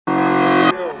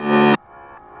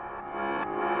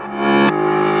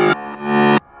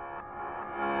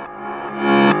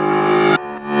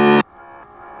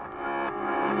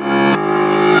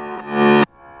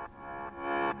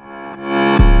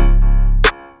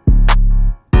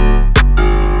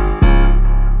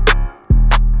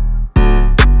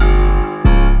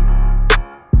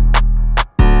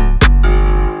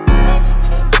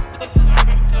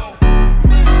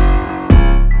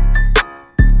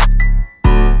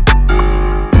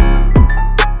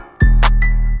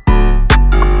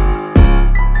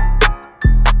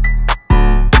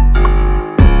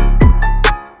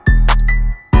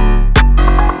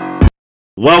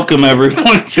Welcome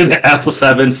everyone to the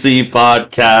L7C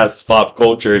podcast, Pop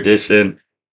Culture Edition.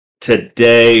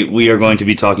 Today we are going to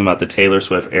be talking about the Taylor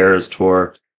Swift Eras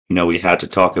Tour. You know, we had to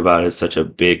talk about it. It's such a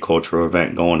big cultural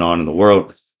event going on in the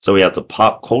world. So we have the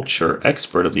pop culture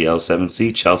expert of the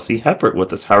L7C, Chelsea Heppert,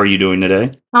 with us. How are you doing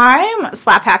today? I'm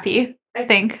slap happy, I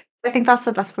think. I think that's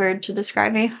the best word to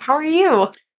describe me. How are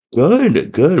you?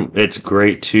 Good, good. It's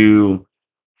great to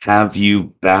have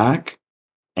you back,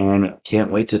 and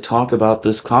can't wait to talk about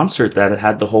this concert that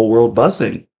had the whole world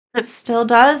buzzing. It still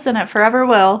does, and it forever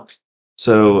will.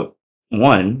 So,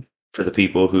 one, for the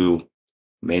people who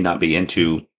may not be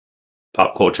into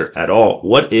pop culture at all,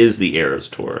 what is the Eras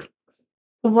Tour?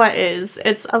 What is?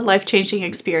 It's a life-changing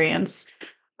experience.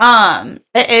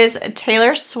 It is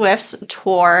Taylor Swift's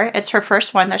tour. It's her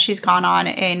first one that she's gone on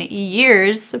in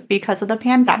years because of the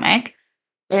pandemic.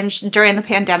 And during the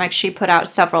pandemic, she put out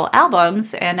several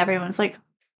albums, and everyone's like,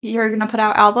 "You're gonna put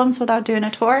out albums without doing a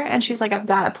tour?" And she's like, "I've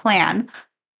got a plan."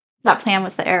 That plan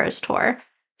was the Eras Tour.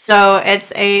 So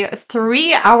it's a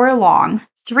 3 hour long,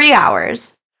 3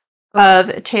 hours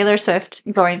of Taylor Swift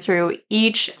going through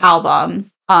each album,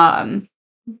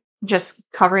 just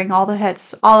covering all the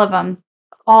hits, all of them,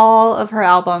 all of her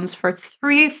albums for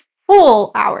 3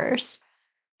 full hours.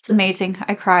 It's amazing.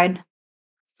 I cried.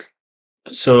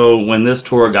 So, when this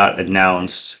tour got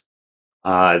announced,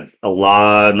 a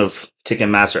lot of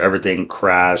Ticketmaster, everything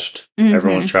crashed.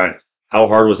 Everyone was hmm trying. How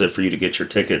hard was it for you to get your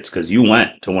tickets? Because you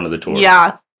went to one of the tours.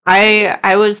 Yeah,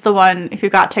 I was the one who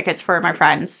got tickets for my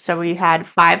friends. So we had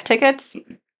 5 tickets.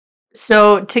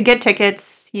 So to get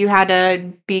tickets, you had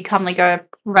to become like a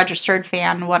registered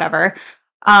fan, whatever.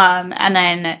 And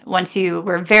then once you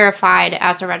were verified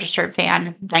as a registered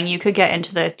fan, then you could get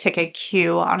into the ticket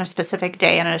queue on a specific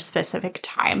day and at a specific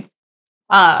time.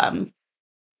 Um,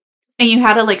 and you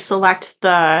had to like select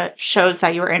the shows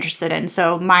that you were interested in.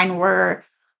 So mine were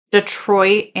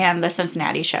Detroit and the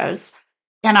Cincinnati shows.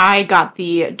 And I got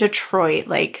the Detroit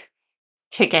like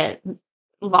ticket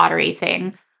lottery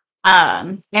thing.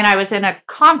 And I was in a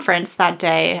conference that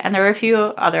day, and there were a few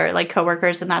other like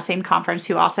coworkers in that same conference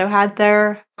who also had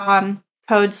their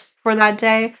codes for that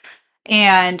day.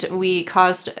 And we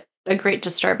caused a great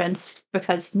disturbance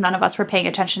because none of us were paying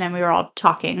attention and we were all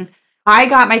talking. I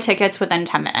got my tickets within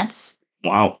 10 minutes.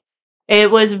 Wow. It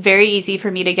was very easy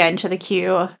for me to get into the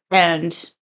queue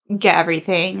and get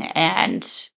everything. And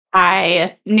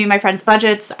I knew my friends'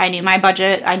 budgets. I knew my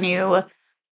budget. I knew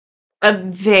a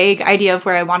vague idea of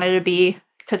where I wanted to be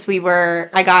because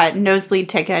I got nosebleed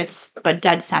tickets, but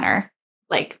dead center.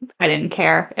 Like, I didn't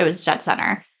care. It was dead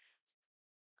center.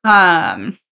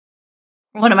 Um,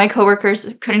 One of my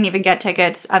coworkers couldn't even get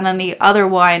tickets. And then the other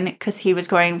one, because he was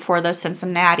going for the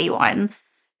Cincinnati one,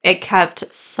 it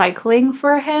kept cycling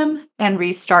for him and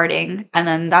restarting. And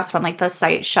then that's when like the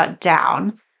site shut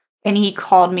down. And he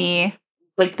called me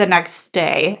like the next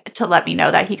day to let me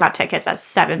know that he got tickets at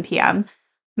 7 p.m.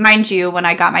 Mind you, when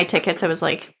I got my tickets, it was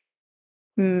like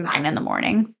 9 in the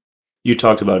morning. You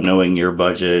talked about knowing your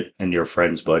budget and your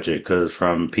friend's budget, because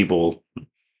from people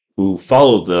who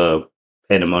followed the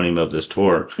pandemonium of this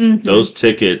tour, hmm those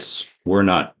tickets were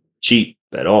not cheap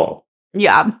at all.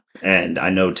 Yeah. And I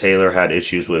know Taylor had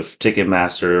issues with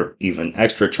Ticketmaster, even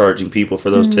extra charging people for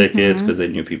those tickets hmm because they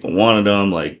knew people wanted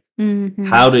them. Like, hmm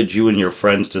how did you and your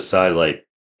friends decide, like,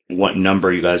 what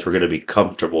number you guys were going to be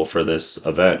comfortable for this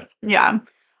event? Yeah.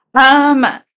 Um,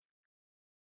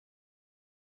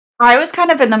 I was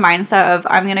kind of in the mindset of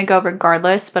I'm gonna go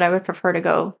regardless, but I would prefer to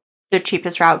go the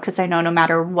cheapest route because I know no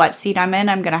matter what seat I'm in,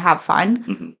 I'm gonna have fun.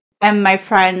 Mhm. And my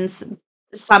friends,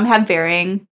 some had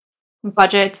varying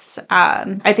budgets.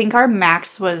 I think our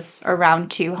max was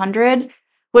around 200,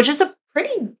 which is a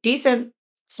pretty decent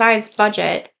sized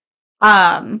budget.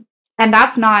 Um, and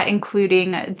that's not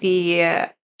including the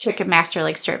Ticketmaster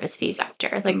like service fees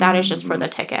after. Like that is just for the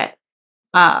Mm. ticket.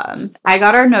 I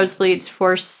got our nosebleeds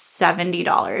for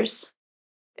 $70.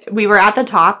 We were at the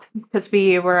top because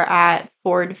we were at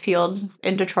Ford Field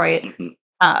in Detroit.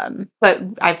 Mhm. But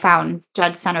I found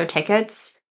dead center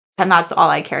tickets, and that's all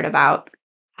I cared about.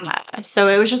 So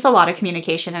it was just a lot of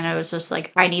communication, and it was just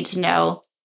like, I need to know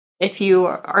if you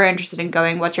are interested in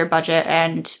going, what's your budget,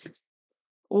 and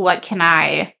what can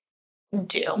I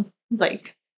do?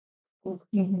 Like,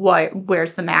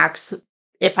 where's the max?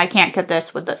 If I can't get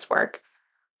this, would this work?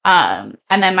 And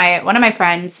then one of my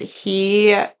friends,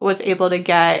 he was able to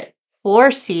get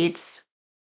floor seats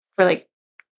for like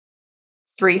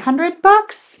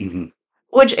 $300, Mhm.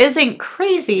 which isn't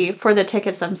crazy for the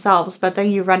tickets themselves, but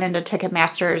then you run into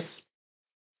Ticketmaster's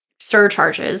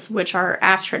surcharges, which are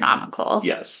astronomical.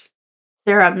 Yes.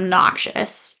 They're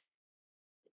obnoxious.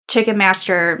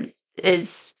 Ticketmaster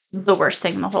is the worst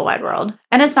thing in the whole wide world.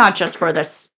 And it's not just for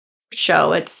this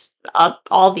show, it's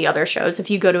all the other shows. If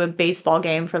you go to a baseball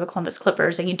game for the Columbus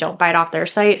Clippers and you don't buy it off their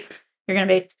site, you're going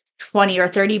to pay 20 or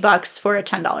 $30 for a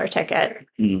 $10 ticket.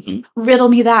 Riddle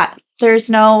me that. There's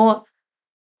no,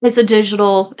 it's a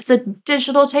digital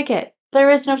ticket. There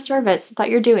is no service that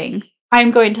you're doing.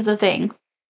 I'm going to the thing.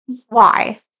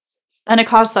 Why? And it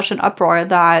caused such an uproar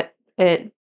that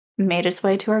it made its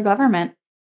way to our government.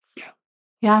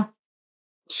 Yeah.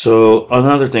 So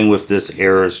another thing with this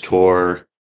Eras tour,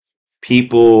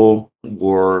 people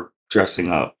were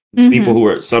dressing up. People who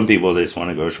were, some people they just want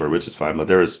to go short, which is fine, but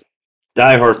there's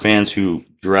diehard fans who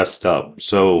dressed up.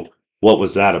 So what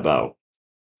was that about?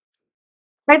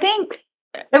 I think,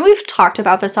 and we've talked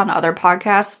about this on other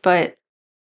podcasts, but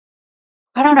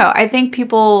I don't know. I think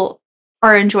people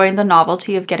are enjoying the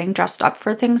novelty of getting dressed up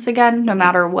for things again, no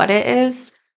matter what it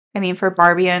is. I mean, for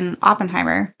Barbie and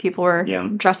Oppenheimer, people were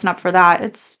dressing up for that.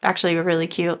 It's actually really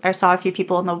cute. I saw a few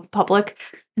people in the public,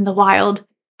 in the wild,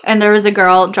 and there was a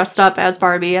girl dressed up as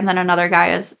Barbie, and then another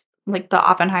guy as like the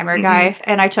Oppenheimer guy.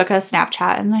 And I took a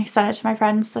Snapchat and I sent it to my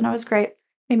friends, and it was great.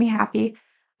 Made me happy.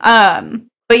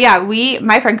 But yeah,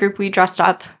 my friend group, we dressed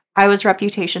up. I was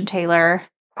Reputation Taylor.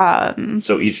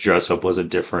 So each dress up was a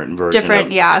different version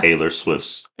of Taylor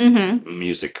Swift's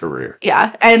music career.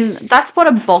 Yeah, and that's what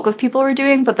a bulk of people were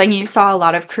doing, but then you saw a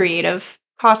lot of creative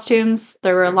costumes.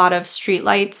 There were a lot of street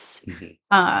lights.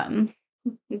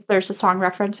 There's a song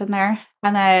reference in there.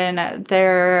 And then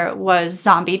there was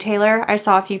Zombie Taylor. I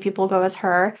saw a few people go as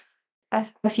her.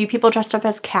 A few people dressed up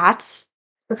as cats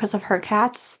because of her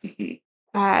cats.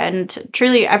 And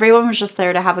truly, everyone was just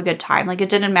there to have a good time. Like, it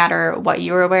didn't matter what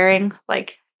you were wearing.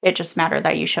 Like, it just mattered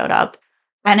that you showed up.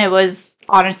 And it was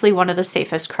honestly one of the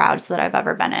safest crowds that I've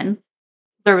ever been in.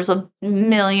 There was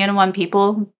 1,000,001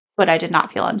 people, but I did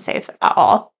not feel unsafe at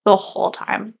all the whole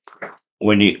time.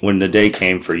 When the day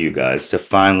came for you guys to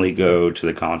finally go to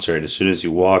the concert, as soon as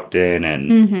you walked in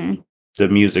and the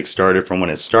music started, from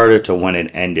when it started to when it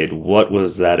ended, what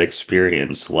was that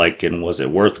experience like, and was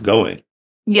it worth going?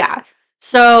 Yeah.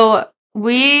 So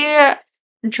we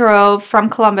drove from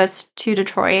Columbus to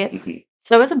Detroit.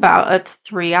 So it was about a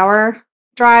 3-hour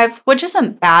drive, which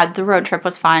isn't bad. The road trip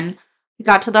was fun. We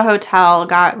got to the hotel,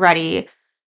 got ready.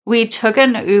 We took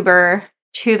an Uber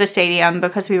to the stadium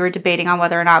because we were debating on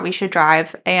whether or not we should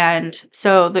drive. And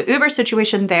so the Uber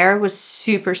situation there was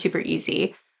super, super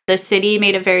easy. The city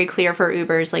made it very clear for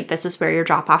Ubers, like, this is where your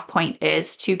drop-off point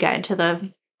is to get into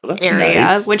the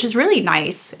area, which is really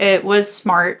nice. It was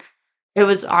smart. It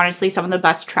was honestly some of the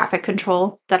best traffic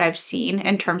control that I've seen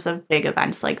in terms of big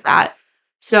events like that.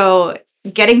 So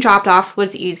getting dropped off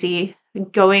was easy.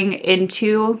 Going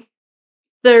into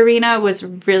the arena was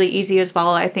really easy as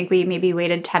well. I think we maybe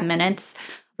waited 10 minutes.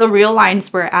 The real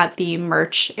lines were at the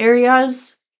merch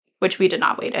areas, which we did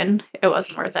not wait in. It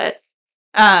wasn't worth it.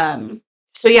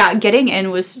 So yeah, getting in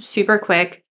was super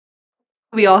quick.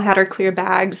 We all had our clear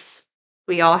bags.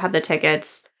 We all had the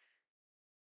tickets.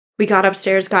 We got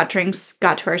upstairs, got drinks,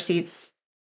 got to our seats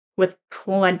with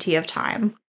plenty of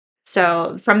time.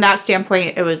 So from that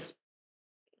standpoint, it was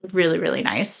really, really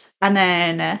nice. And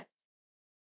then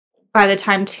by the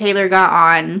time Taylor got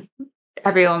on,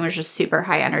 everyone was just super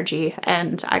high energy,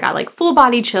 and I got like full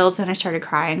body chills and I started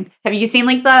crying. Have you seen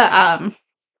like the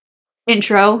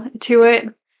intro to it?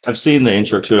 I've seen the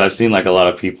intro to it. I've seen like a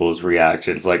lot of people's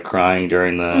reactions, like crying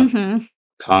during the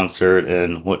concert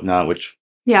and whatnot, which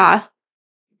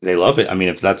they love it. I mean,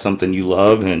 if that's something you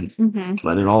love, and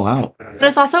let it all out. But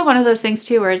it's also one of those things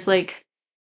too, where it's like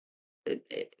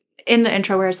in the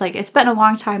intro where it's like, it's been a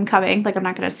long time coming. Like, I'm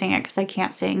not going to sing it because I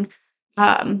can't sing.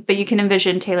 But you can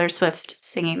envision Taylor Swift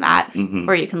singing that,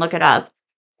 or you can look it up.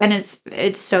 And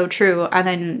it's so true. And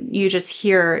then you just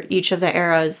hear each of the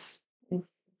eras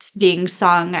being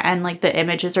sung, and like the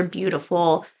images are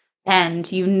beautiful,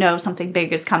 and you know something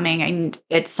big is coming, and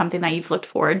it's something that you've looked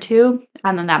forward to.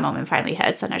 And then that moment finally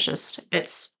hits, and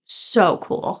it's so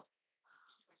cool.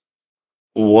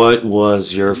 What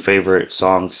was your favorite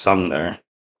song sung there?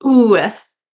 Ooh.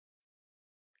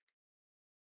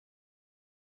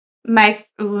 Can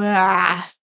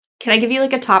I give you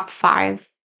like a top 5?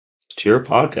 It's your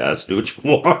podcast. Do what you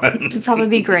want. It'd probably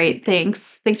be great.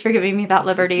 Thanks for giving me that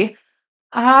liberty.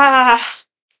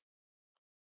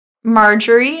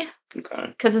 Marjorie. Okay.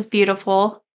 Because it's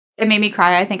beautiful. It made me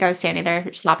cry. I think I was standing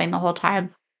there sobbing the whole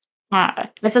time.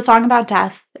 It's a song about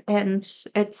death, and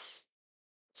it's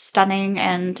stunning,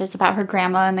 and it's about her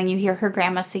grandma, and then you hear her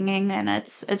grandma singing, and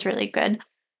it's really good.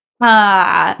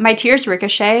 My Tears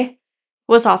Ricochet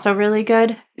was also really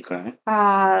good. Okay.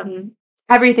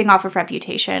 Everything off of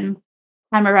Reputation.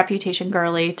 I'm a Reputation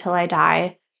girly till I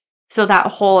die. So that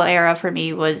whole era for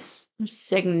me was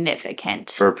significant.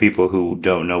 For people who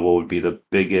don't know, what would be the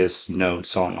biggest known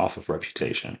song off of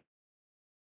Reputation?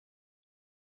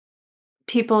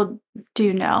 People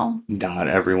do know. Not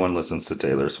everyone listens to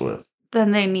Taylor Swift.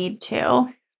 Then they need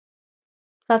to.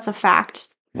 That's a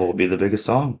fact. What would be the biggest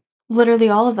song? Literally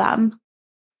all of them.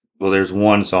 Well, there's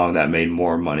one song that made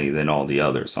more money than all the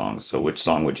other songs. So which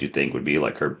song would you think would be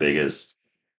like her biggest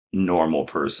normal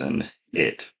person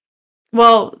hit?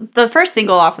 Well, the first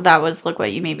single off of that was Look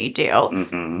What You Made Me Do.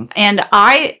 Mm-hmm. And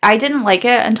I didn't like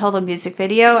it until the music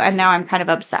video, and now I'm kind of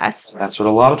obsessed. That's what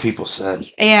a lot of people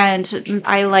said. And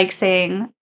I like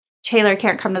saying, Taylor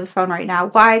can't come to the phone right now.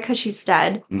 Why? Because she's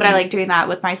dead. But I like doing that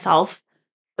with myself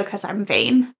because I'm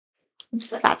vain.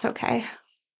 But that's okay.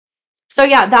 So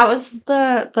yeah, that was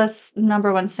the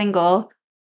number one single.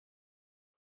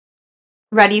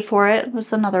 Ready for It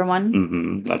was another one.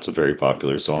 Mm-hmm. That's a very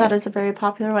popular song. That is a very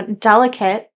popular one.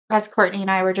 Delicate, as Courtney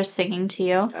and I were just singing to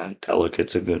you. Yeah,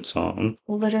 Delicate's a good song.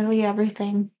 Literally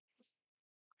everything.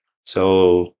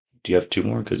 So, do you have two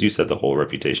more? Because you said the whole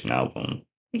Reputation album.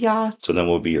 Yeah. So then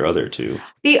what would be your other two?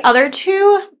 The other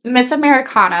two, Miss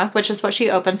Americana, which is what she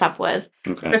opens up with.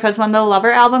 Okay. Because when the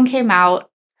Lover album came out,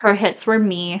 her hits were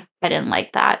Me. I didn't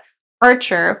like that.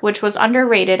 Archer, which was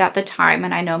underrated at the time,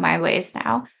 and I know my ways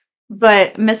now.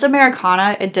 But Miss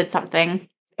Americana, it did something.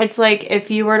 It's like if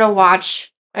you were to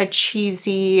watch a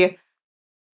cheesy,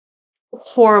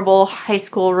 horrible high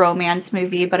school romance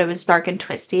movie, but it was dark and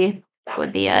twisty, that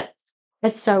would be it.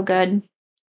 It's so good.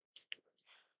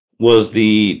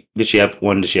 Did she have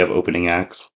opening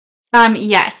acts?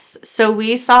 Yes. So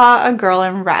we saw A Girl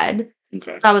in Red.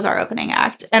 Okay. That was our opening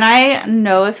act. And I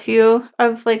know a few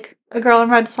of like A Girl in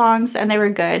Red songs, and they were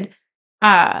good.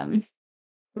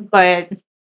 But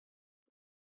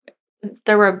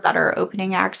there were better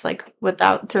opening acts like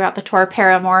throughout the tour.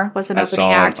 Paramore was an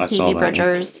opening act. Phoebe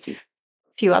Bridgers, a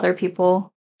few other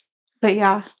people. But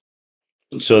yeah.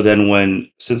 So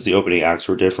then since the opening acts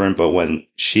were different, but when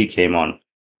she came on,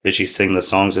 did she sing the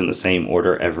songs in the same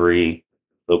order every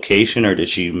location, or did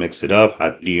she mix it up?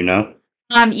 Do you know?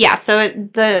 Yeah, so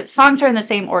the songs are in the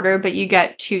same order, but you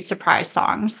get 2 surprise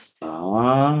songs.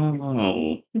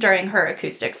 Oh. During her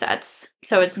acoustic sets.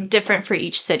 So it's different for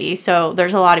each city. So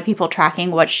there's a lot of people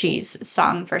tracking what she's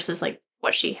sung versus like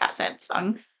what she hasn't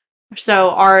sung.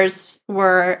 So ours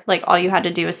were like All You Had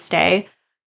to Do Is Stay.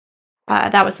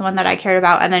 That was the one that I cared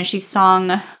about. And then she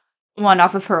sung one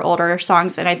off of her older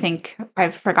songs, and I think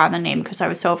I've forgotten the name because I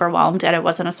was so overwhelmed, and it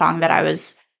wasn't a song that I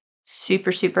was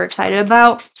super, super excited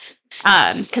about.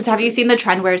 Because have you seen the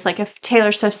trend where it's like if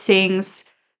Taylor Swift sings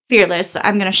Fearless,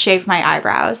 I'm going to shave my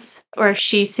eyebrows. Or if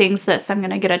she sings this, I'm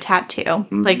going to get a tattoo.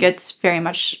 Mm-hmm. Like it's very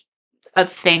much a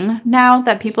thing now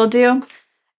that people do.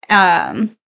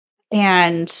 And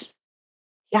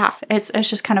yeah, it's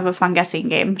just kind of a fun guessing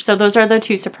game. So those are the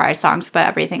 2 surprise songs, but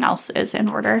everything else is in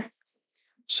order.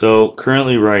 So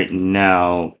currently right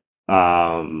now,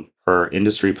 her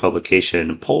industry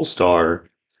publication Polestar,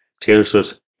 Taylor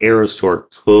Swift's Eras Tour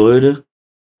could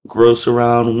gross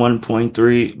around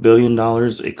 $1.3 billion.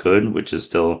 It could, which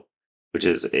is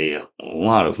a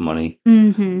lot of money.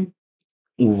 Mm-hmm.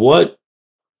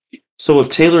 So with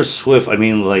Taylor Swift, I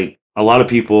mean, like a lot of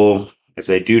people, if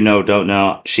they do know, don't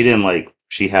know, she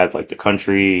had like the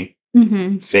country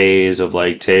phase of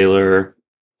like Taylor.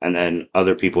 And then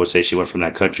other people would say she went from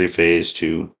that country phase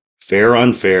to Fair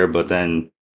Unfair, but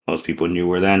then most people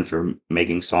knew her then for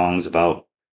making songs about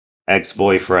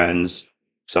ex-boyfriends.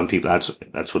 Some people,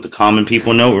 that's what the common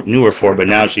people knew her for, but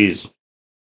now she's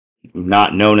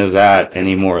not known as that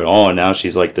anymore at all. And now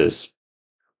she's like this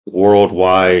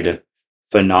worldwide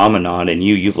phenomenon, and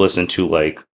you've listened to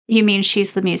like... You mean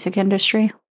she's the music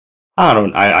industry?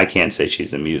 I can't say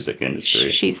she's the music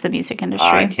industry. She's the music industry.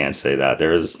 I can't say that.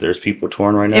 There's people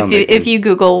touring right now. If you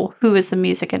Google who is the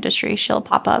music industry, she'll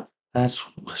pop up.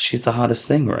 She's the hottest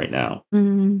thing right now.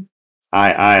 Mm.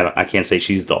 I can't say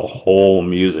she's the whole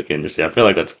music industry. I feel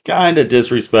like that's kind of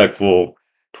disrespectful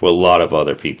to a lot of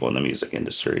other people in the music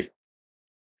industry.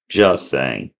 Just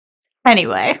saying.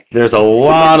 Anyway. There's a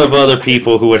lot of other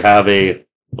people who would have a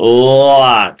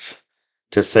lot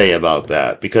to say about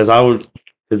that. Because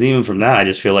even from that, I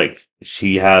just feel like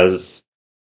she has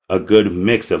a good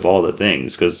mix of all the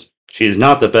things. Because she is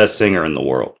not the best singer in the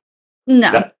world.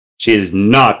 No. She is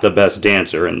not the best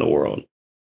dancer in the world.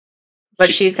 But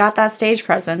she's got that stage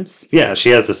presence. Yeah, she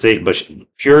has the stage, but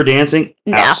pure dancing?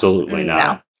 No. Absolutely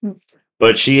not. No.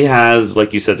 But she has,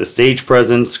 like you said, the stage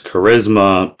presence,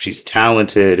 charisma. She's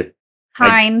talented.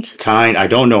 Kind. I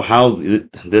don't know how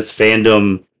this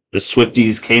fandom, the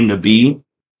Swifties, came to be,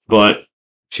 but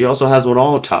she also has what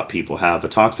all top people have, a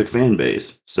toxic fan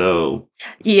base. So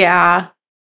Yeah.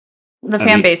 The I fan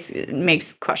mean, base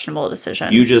makes questionable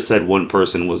decisions. you just said one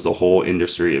person was the whole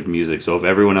industry of music. So if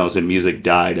everyone else in music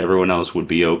died, everyone else would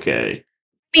be okay.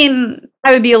 I mean,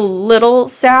 I would be a little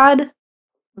sad,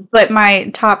 but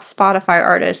my top Spotify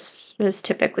artist is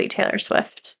typically Taylor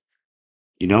Swift.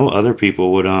 You know, other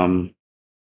people would But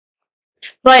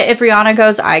if Rihanna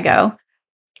goes, I go.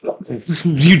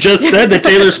 You just said that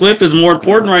Taylor Swift is more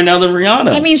important right now than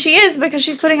Rihanna. I mean, she is because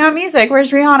she's putting out music.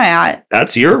 Where's Rihanna at?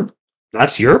 That's your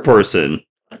person.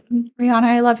 Rihanna,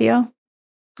 I love you.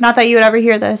 Not that you would ever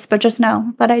hear this, but just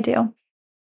know that I do.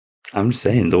 I'm just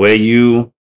saying the way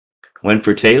you went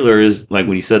for Taylor is like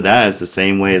when you said that, it's the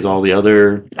same way as all the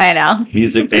other I know.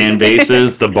 music fan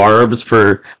bases. The Barbs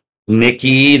for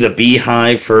Nicki, the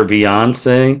Beehive for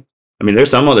Beyonce. I mean,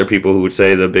 there's some other people who would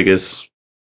say the biggest,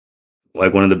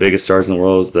 like one of the biggest stars in the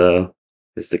world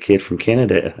is the kid from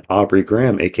Canada, Aubrey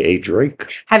Graham, aka Drake.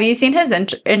 Have you seen his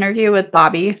interview with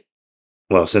Bobby?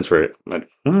 Well, since we're like,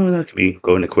 oh, that could be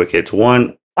going to quick hits.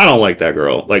 One, I don't like that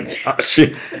girl. Like,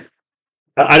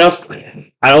 I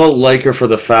don't like her for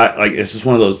the fact, like, it's just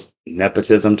one of those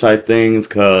nepotism type things.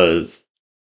 Because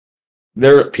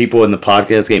there are people in the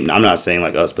podcast game. I'm not saying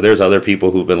like us, but there's other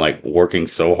people who've been like working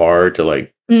so hard to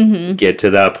like get to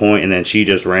that point, and then she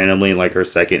just randomly, like her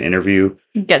second interview,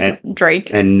 gets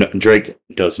Drake. And Drake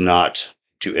does not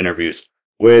do interviews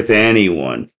with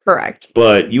anyone. Correct.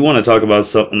 But you want to talk about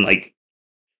something like,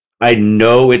 I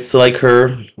know it's like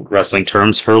her wrestling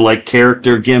terms, her like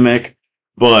character gimmick,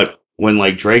 but when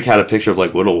like Drake had a picture of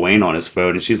like Lil Wayne on his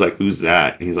phone, and she's like, "Who's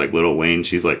that?" And he's like, "Lil Wayne."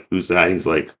 She's like, "Who's that?" He's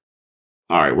like,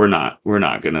 "All right, we're not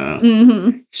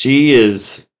gonna."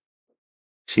 She's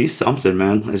something,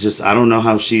 man. It's just I don't know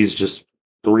how she's just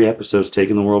 3 episodes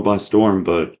taking the world by storm,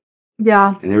 but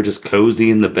yeah, and they're just cozy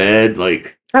in the bed,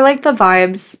 like. I like the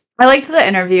vibes. I liked the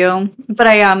interview, but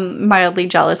I am mildly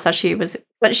jealous that she was.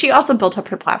 But she also built up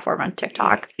her platform on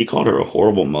TikTok. He called her a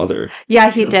horrible mother.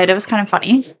 Yeah, he did. It was kind of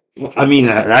funny. I mean,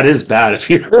 that is bad if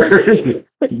you heard.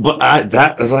 But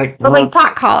that is like, but like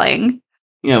pot calling.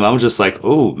 Yeah, I was just like,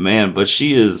 oh man, but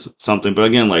she is something. But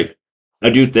again, like, I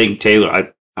do think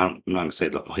Taylor. I'm not gonna say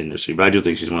the whole industry, but I do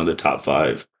think she's one of the top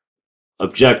 5,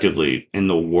 objectively, in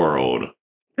the world,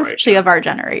 especially of our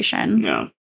generation. Yeah,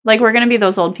 like we're gonna be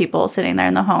those old people sitting there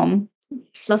in the home,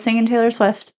 still singing Taylor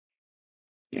Swift.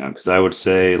 Yeah, because I would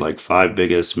say like 5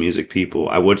 biggest music people.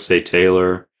 I would say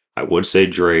Taylor. I would say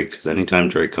Drake, because anytime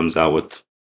Drake comes out with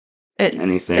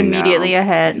anything, immediately a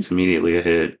hit. It's immediately a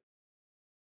hit.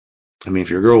 I mean, if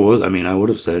your girl was, I mean, I would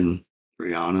have said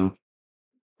Rihanna.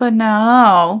 But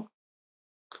no.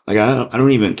 Like, I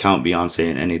don't even count Beyonce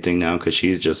in anything now, because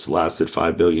she's just lasted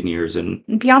 5 billion years. And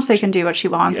Beyonce can do what she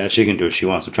wants. Yeah, she can do what she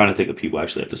wants. I'm trying to think of people who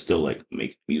actually have to still, like,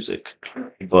 make music.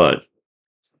 But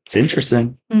it's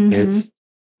interesting. It's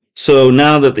so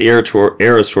now that the Eras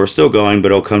Tour is still going,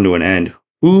 but it'll come to an end.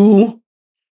 Who,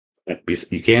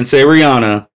 you can't say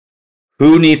Rihanna,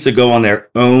 who needs to go on their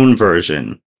own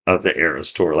version of the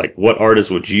Eras Tour? Like, what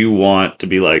artist would you want to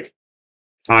be like,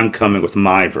 I'm coming with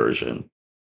my version?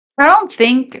 I don't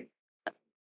think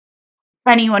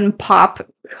anyone pop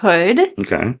could.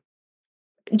 Okay.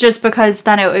 Just because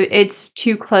then it's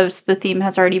too close. The theme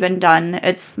has already been done.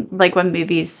 It's like when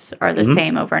movies are the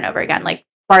same over and over again. Like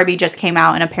Barbie just came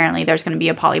out, and apparently there's going to be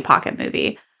a Polly Pocket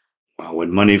movie. Well,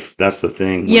 when money, that's the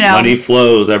thing. When money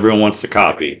flows, everyone wants to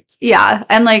copy. Yeah,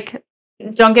 and like,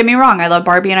 don't get me wrong, I love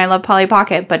Barbie and I love Polly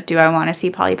Pocket, but do I want to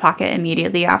see Polly Pocket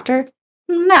immediately after?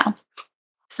 No.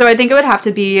 So I think it would have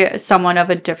to be someone of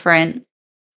a different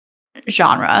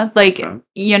genre. Like,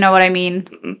 you know what I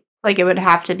mean? Like, it would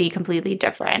have to be completely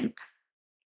different.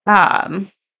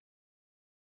 If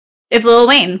Lil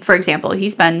Wayne, for example,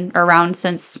 he's been around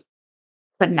since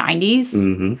the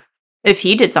 90s. If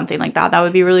he did something like that, that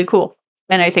would be really cool.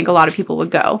 And I think a lot of people would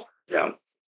go. Yeah.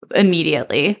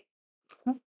 Immediately.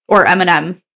 Or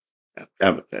Eminem.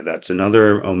 That's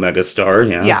another Omega star.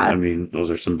 Yeah. Yeah. I mean, those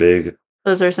are some big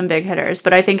hitters.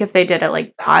 But I think if they did it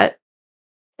like that,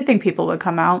 I think people would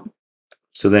come out.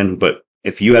 So then, but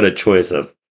if you had a choice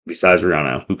of, besides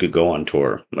Rihanna, who could go on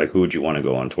tour? Like, who would you want to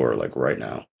go on tour, like, right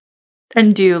now?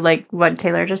 And do, like, what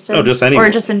Taylor just did? Oh, just anyone.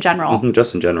 Or just in general?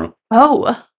 Just in general.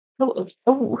 Oh.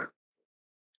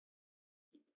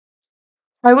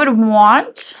 I would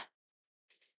want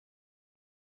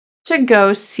to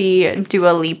go see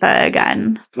Dua Lipa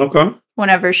again. Okay.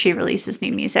 Whenever she releases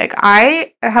new music.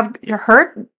 I have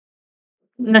heard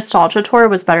Nostalgia Tour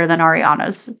was better than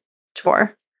Ariana's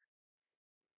tour.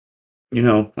 You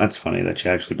know, that's funny that she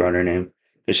actually brought her name,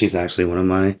 because she's actually one of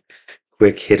my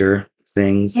quick hitter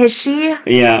things. Is she?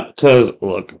 Yeah, because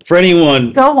look, for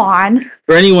anyone Go on.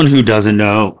 who doesn't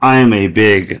know, I am a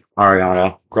big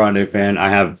Ariana Grande fan.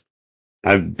 I've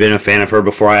been a fan of her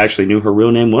before I actually knew her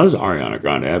real name was Ariana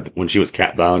Grande when she was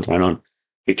Kat Valentine on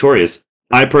Victorious.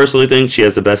 I personally think she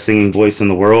has the best singing voice in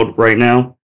the world right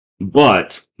now,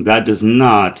 but that does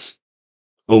not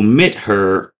omit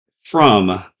her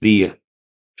from the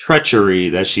treachery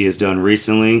that she has done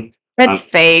recently. It's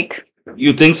fake.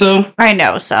 You think so? I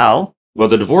know so. Well,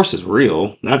 the divorce is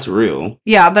real. That's real.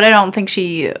 Yeah, but I don't think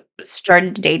she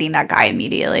started dating that guy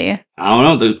immediately.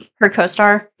 I don't know. Her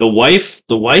co-star. The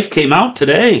wife came out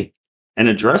today and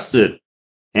addressed it.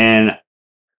 And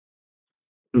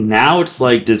now it's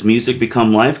like, does music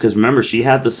become life? Because remember, she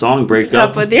had the song break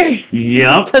up with your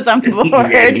Yep. because I'm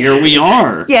bored. And here we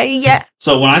are. Yeah.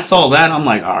 So when I saw that, I'm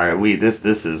like, all right, we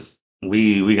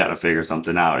got to figure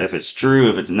something out. If it's true,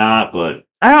 if it's not, but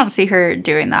I don't see her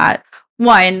doing that.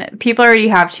 One, people already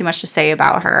have too much to say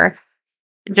about her.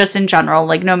 Just in general,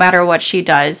 like no matter what she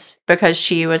does, because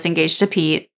she was engaged to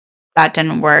Pete, that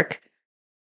didn't work.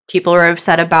 People were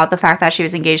upset about the fact that she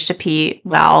was engaged to Pete.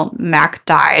 Well, Mac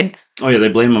died. Oh yeah, they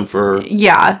blame him for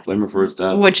blame her for his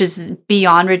death, which is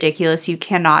beyond ridiculous. You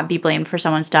cannot be blamed for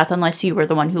someone's death unless you were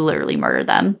the one who literally murdered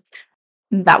them.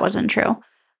 That wasn't true.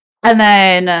 And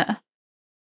then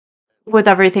with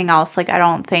everything else, like I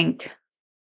don't think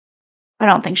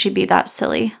she'd be that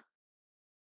silly.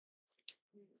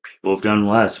 People have done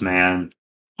less, man.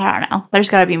 I don't know. There's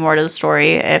got to be more to the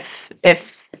story if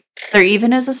there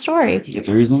even is a story. Yeah,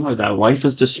 there is more. That wife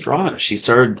is distraught. She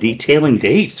started detailing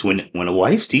dates. When a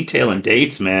wife's detailing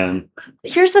dates, man.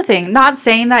 Here's the thing. Not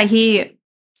saying that he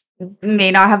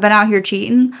may not have been out here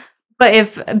cheating, but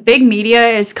if big media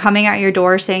is coming at your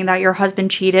door saying that your husband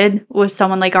cheated with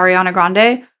someone like Ariana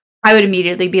Grande, I would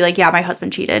immediately be like, yeah, my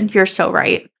husband cheated. You're so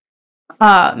right.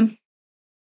 But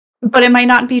it might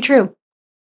not be true.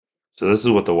 So this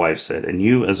is what the wife said, and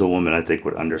you as a woman, I think,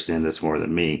 would understand this more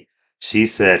than me. She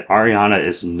said, Ariana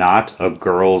is not a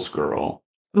girl's girl.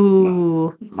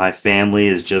 Ooh. My family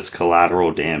is just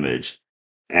collateral damage.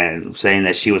 And saying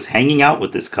that she was hanging out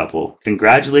with this couple,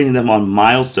 congratulating them on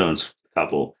milestones,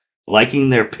 couple, liking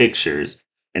their pictures.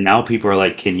 And now people are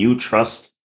like, can you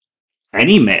trust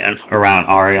any man around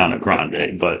Ariana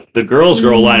Grande? But the girl's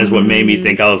girl line is what made me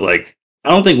think. I was like, I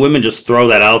don't think women just throw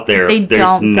that out there. They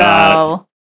don't, though.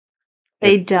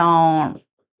 They don't.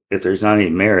 If there's not any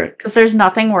merit. Because there's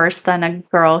nothing worse than a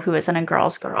girl who isn't a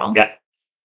girl's girl. Yeah.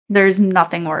 There's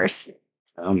nothing worse.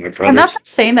 Oh, my and that's not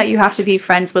saying that you have to be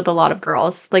friends with a lot of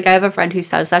girls. Like, I have a friend who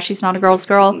says that she's not a girl's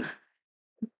girl.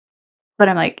 But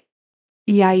I'm like,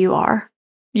 yeah, you are.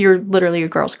 You're literally a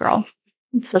girl's girl.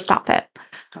 So stop it.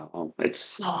 Oh,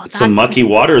 it's some mucky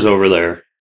waters over there.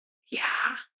 Yeah.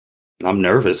 I'm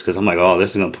nervous because I'm like, oh,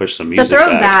 this is going to push some music to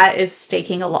throw back. That is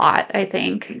staking a lot, I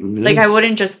think. Like, I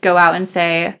wouldn't just go out and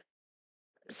say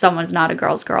someone's not a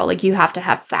girl's girl. Like, you have to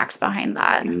have facts behind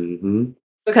that. Mm-hmm.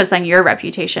 Because then your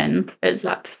reputation is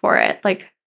up for it. Like,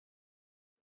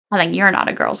 I think you're not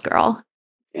a girl's girl.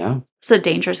 Yeah. It's a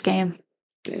dangerous game.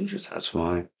 Dangerous, that's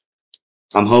why.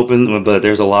 I'm hoping, but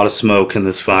there's a lot of smoke in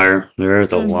this fire. There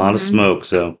is a lot of smoke.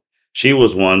 So she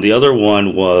was one. The other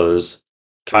one was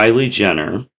Kylie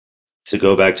Jenner. To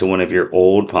go back to one of your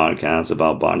old podcasts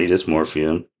about body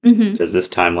dysmorphia, because this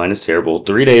timeline is terrible.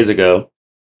 3 days ago,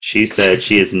 she said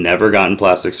she has never gotten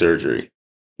plastic surgery.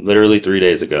 Literally 3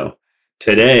 days ago.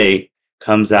 Today,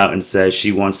 comes out and says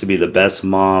she wants to be the best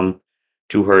mom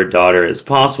to her daughter as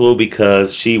possible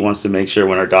because she wants to make sure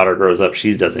when her daughter grows up,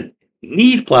 she doesn't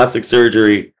need plastic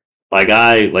surgery like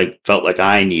I felt like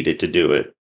I needed to do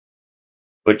it.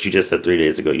 But you just said 3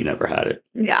 days ago you never had it.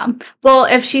 Yeah. Well,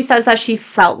 if she says that she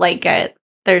felt like it,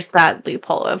 there's that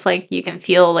loophole of like you can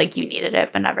feel like you needed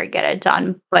it but never get it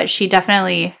done. But she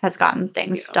definitely has gotten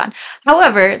things done.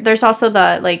 However, there's also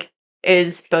the like,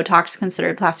 is Botox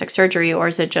considered plastic surgery or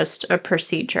is it just a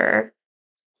procedure?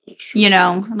 You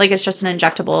know, like it's just an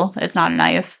injectable. It's not a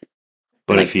knife.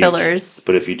 But like fillers.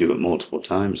 But if you do it multiple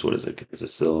times, what is it? Is it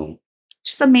still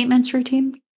just a maintenance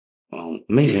routine? Well,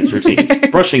 maintenance routine.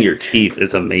 Brushing your teeth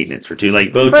is a maintenance routine.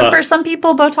 Like Botox. But for some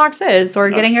people, Botox is, or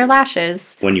getting your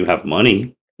lashes. When you have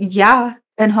money. Yeah,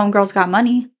 and Homegirl's got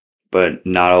money. But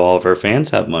not all of her fans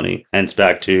have money. Hence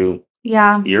back to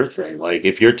your thing. Like,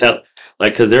 if you're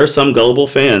because there are some gullible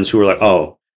fans who are like,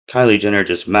 oh, Kylie Jenner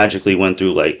just magically went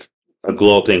through, like, a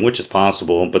glow-up thing, which is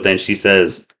possible. But then she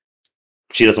says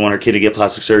she doesn't want her kid to get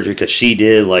plastic surgery because she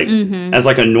did. Like, as,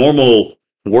 like, a normal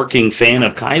working fan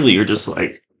of Kylie, you're just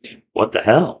like, what the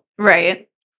hell? Right.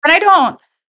 And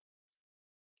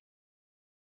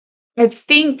I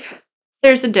think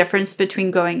there's a difference between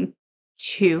going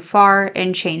too far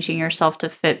in changing yourself to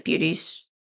fit beauty's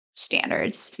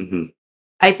standards. Hmm.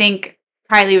 I think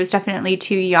Kylie was definitely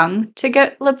too young to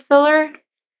get lip filler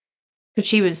because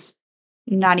she was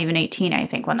not even 18, I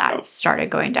think, when that started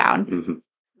going down. Hmm.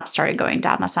 Started going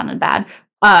down, that sounded bad.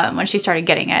 When she started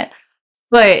getting it.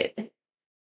 But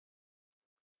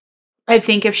I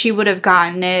think if she would have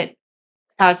gotten it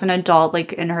as an adult,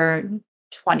 like in her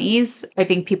 20s, I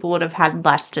think people would have had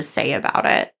less to say about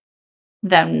it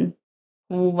than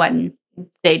when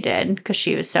they did because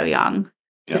she was so young.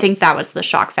 I Yeah. think that was the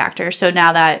shock factor. So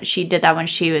now that she did that when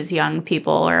she was young,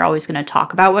 people are always going to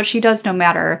talk about what she does, no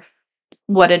matter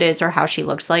what it is or how she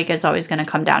looks like, is always going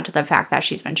to come down to the fact that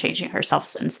she's been changing herself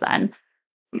since then.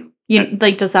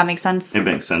 Like, does that make sense? It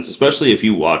makes sense, especially if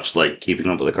you watch like Keeping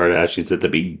Up with the Kardashians at the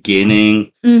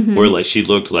beginning, Mhm. where like she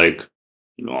looked like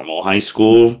normal high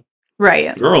school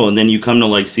Right. girl, and then you come to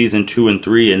like season 2 and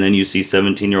 3, and then you see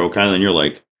 17-year-old Kylie, and you're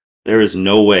like, there is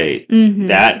no way Mhm.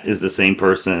 that is the same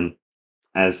person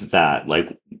as that. Like,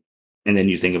 and then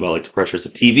you think about like the pressures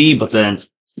of TV, but then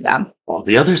Yeah. all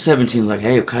the other 17's like,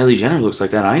 hey, if Kylie Jenner looks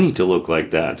like that, I need to look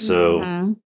like that. So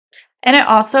Mhm. And it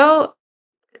also,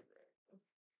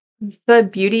 the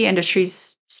beauty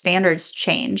industry's standards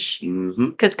change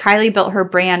mhm. because Kylie built her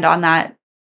brand on that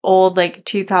old, like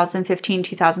 2015,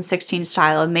 2016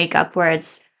 style of makeup where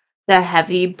it's the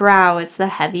heavy brow, it's the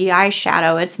heavy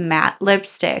eyeshadow, it's matte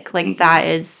lipstick. Like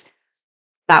Mhm.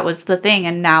 that was the thing.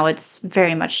 And now it's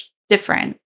very much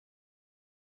different.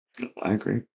 I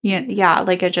agree. Yeah,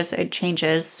 like it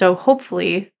changes. So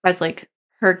hopefully as like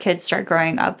her kids start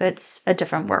growing up, it's a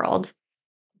different world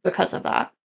because of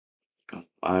that.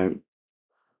 I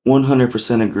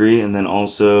 100% agree. And then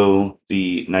also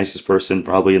the nicest person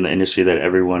probably in the industry that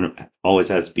everyone always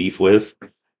has beef with,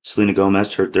 Selena Gomez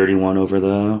turned 31 over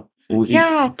the week.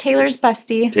 Yeah, Taylor's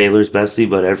bestie. Taylor's bestie,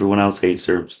 but everyone else hates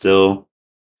her. Still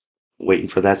waiting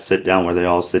for that sit down where they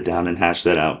all sit down and hash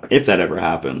that out, if that ever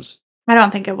happens. I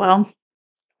don't think it will.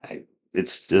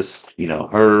 It's just,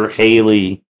 her,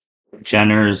 Haley,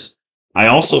 Jenner's. I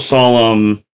also saw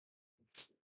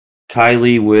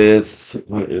Kylie with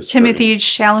what is her name? Timothy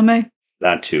Chalamet.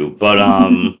 That too, but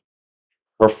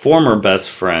her former best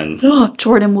friend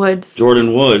Jordan Woods.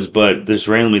 Jordan Woods, but this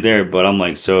randomly there. But I'm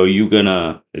like, so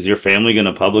is your family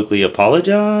gonna publicly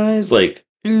apologize? Like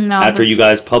No, after you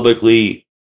guys publicly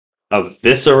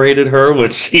eviscerated her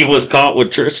when she was caught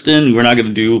with Tristan, we're not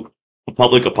gonna do a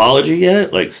public apology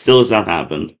yet? Like, still has not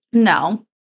happened. no,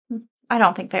 I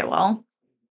don't think they will.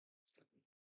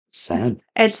 Sad.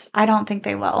 I don't think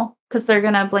they will because they're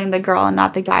gonna blame the girl and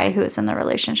not the guy who is in the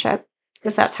relationship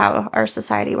because that's how our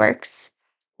society works.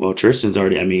 Well, Tristan's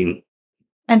already. I mean,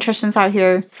 And Tristan's out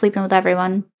here sleeping with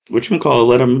everyone. whatchamacallit,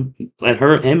 let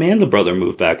him and the brother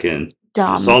move back in.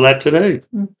 Dumb. I saw that today.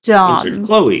 Dumb.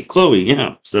 Chloe,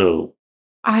 yeah. So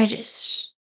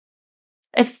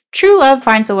if true love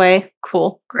finds a way,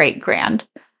 cool, great, grand.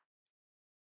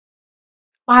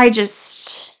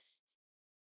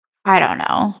 I don't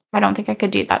know. I don't think I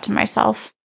could do that to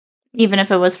myself. Even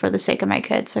if it was for the sake of my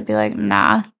kids, I'd be like,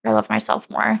 nah, I love myself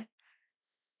more.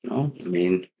 no, I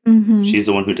mean, Mhm. she's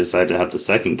the one who decided to have the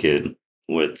second kid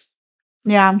with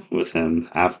Yeah. him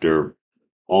after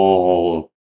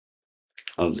all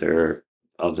of their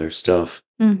stuff.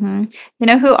 Mhm. You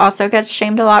know who also gets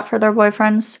shamed a lot for their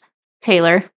boyfriends?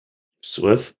 Taylor.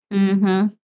 Swift.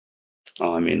 Mhm.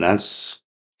 Oh, I mean, that's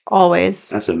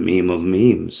Always. a meme of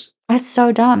memes. That's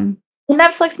so dumb.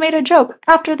 Netflix made a joke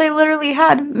after they literally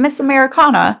had Miss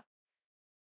Americana.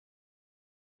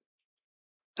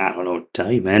 I don't know what to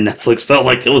tell you, man. Netflix felt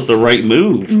like it was the right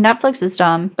move. Netflix is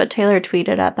dumb, but Taylor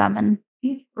tweeted at them and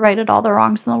righted all the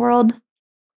wrongs in the world.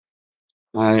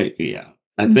 I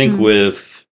think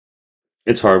Mhm.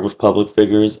 it's hard with public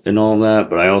figures and all that,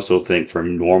 but I also think for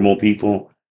normal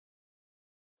people,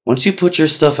 once you put your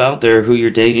stuff out there, who you're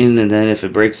dating, and then if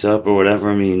it breaks up or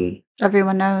whatever, I mean,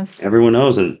 Everyone knows. everyone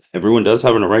knows, and everyone does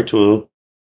have a right to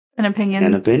An an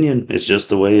opinion. opinion. It's just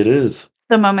the way it is.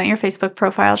 The moment your Facebook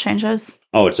profile changes,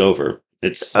 Oh, it's over.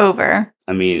 It's over.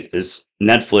 I mean, it's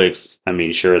Netflix. I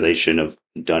mean, sure, they shouldn't have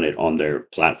done it on their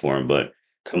platform, but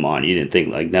come on, you didn't think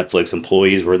like Netflix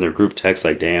employees were in their group text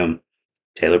like, damn,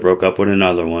 Taylor broke up with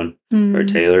another one, or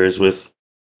Mm. Taylor is with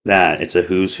that. It's a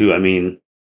who's who. I mean,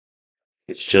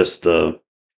 it's just the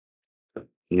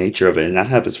nature of it, and that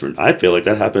happens for. I feel like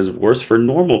that happens worse for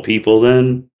normal people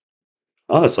than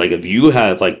us. Like if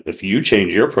you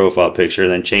change your profile picture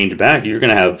and then change back, you're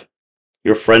gonna have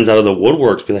your friends out of the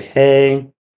woodworks be like, hey,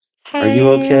 are you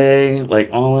Hey. okay? Like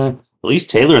all that. At least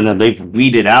Taylor and them, they've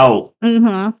weeded out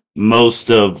Mhm. most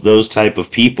of those type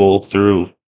of people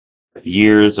through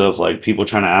years of like people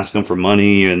trying to ask them for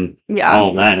money and Yeah. all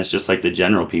of that. And it's just like the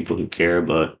general people who care.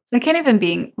 But I can't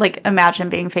even imagine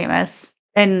being famous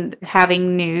and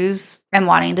having news and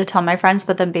wanting to tell my friends,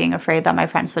 but then being afraid that my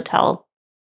friends would tell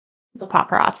the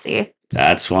paparazzi.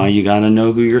 that's why you gotta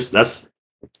know who that's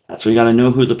why you gotta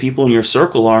know who the people in your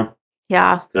circle are.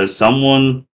 Yeah. Because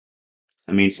someone,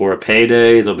 I mean, for a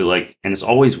payday, they'll be like, and it's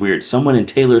always weird. Someone in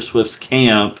Taylor Swift's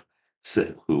camp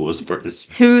said, who was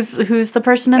Who's the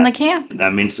person in the camp?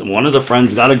 that means one of the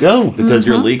friends got to go because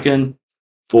you're Mhm. leaking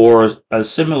for a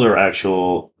similar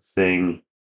actual thing,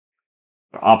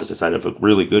 opposite side of a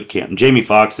really good camp. Jamie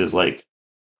Foxx's like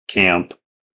camp,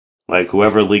 like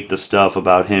whoever leaked the stuff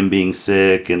about him being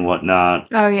sick and whatnot,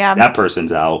 Oh yeah. that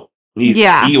person's out.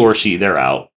 Yeah. He or she, they're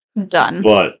out. Done.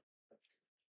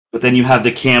 But then you have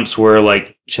the camps where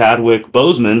like Chadwick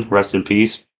Boseman, rest in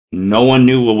peace, no one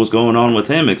knew what was going on with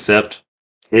him except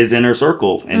his inner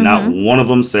circle, and not Mhm. one of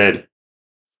them said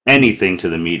anything to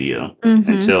the media Mhm.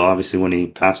 until obviously when he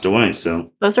passed away.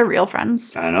 So Those are real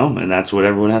friends. I know, and that's what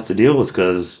everyone has to deal with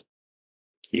because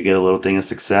you get a little thing of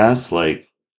success, like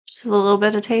Just a little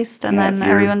bit of taste, and yeah, then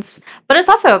everyone's. But it's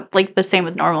also like the same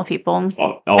with normal people. It's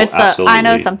I know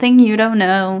absolutely, something you don't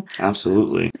know,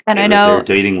 absolutely. and I If they're know.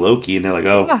 dating Loki and they're like,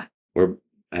 oh, Yeah. we're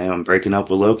I'm breaking up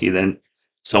with Loki, then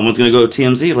someone's gonna go to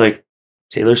TMZ like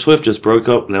Taylor Swift just broke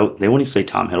up. They won't even say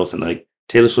Tom Hiddleston. Like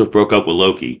Taylor Swift broke up with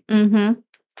Loki. Mhm.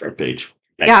 Front page.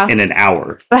 Yeah. In an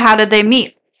hour. But how did they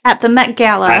meet? At the Met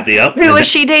Gala. Who was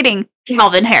she dating?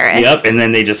 Calvin Harris. Yep, and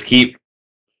then they just keep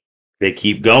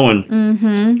going.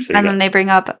 Mhm. So And then they bring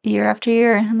up year after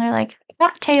year, and they're like,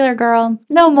 "That Taylor girl,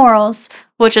 no morals,"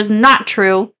 which is not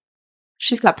true.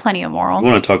 She's got plenty of you want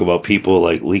morals. to talk about people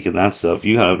like leaking that stuff?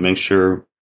 You gotta make sure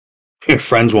your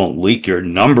friends won't leak your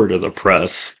number to the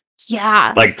press.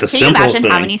 Yeah. Like the Can you simple imagine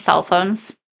how thing many cell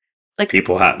phones? Like,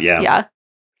 people have. Yeah, yeah.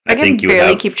 I I think can you would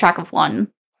barely have. keep track of one.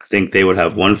 I think they would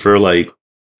have one for like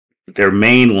their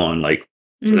main one, like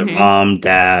for their Mhm. mom,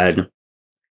 dad,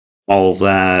 all of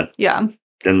that. Yeah.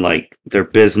 Then like their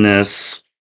business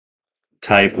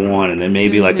type one, and then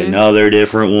maybe like Mhm. another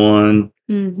different one.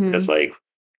 It's Mhm. like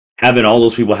having all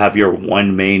those people have your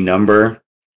one main number.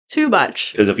 Too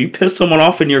much. Because if you piss someone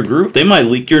off in your group, they might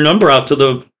leak your number out to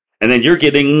the, and then you're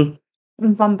getting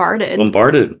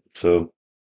Bombarded. So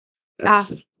Ah.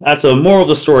 that's a moral of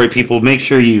the story. People, make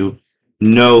sure you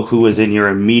know who is in your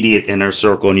immediate inner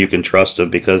circle and you can trust them.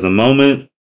 Because the moment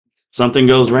something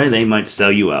goes right, they might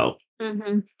sell you out.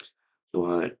 Mhm.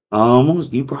 What? What was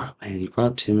you brought? Man, you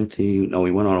brought Timothy. No,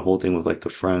 we went on a whole thing with like the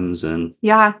friends and.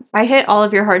 Yeah, I hit all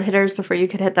of your hard hitters before you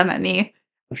could hit them at me.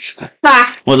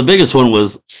 Well, the biggest one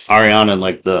was Ariana and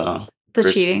like the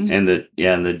cheating. and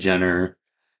the Jenner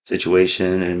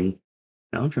situation, and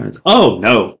now I'm trying to. Oh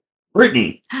no,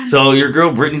 Britney. So your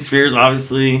girl Britney Spears,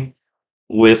 obviously,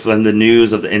 with the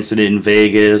news of the incident in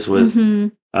Vegas with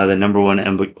Mhm. the number one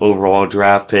overall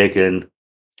draft pick, and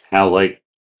how like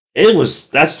it was.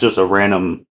 That's just a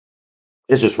random.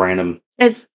 It's just random.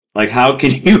 It's Like, how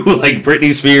can you like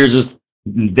Britney Spears just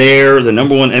there, the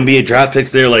number one NBA draft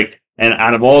picks there, like, and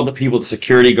out of all the people, the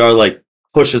security guard like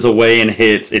pushes away and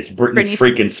hits. It's Britney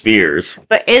freaking Spears.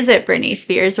 But is it Britney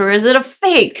Spears or is it a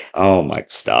fake? Oh my,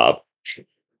 stop!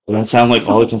 Doesn't that sound like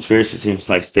all the conspiracy seems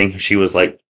like think she was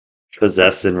like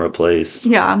possessed and replaced?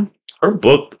 Yeah. Her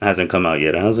book hasn't come out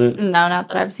yet, has it? No, not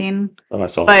that I've seen. Thought I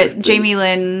saw. But Jamie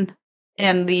Lynn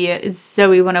and the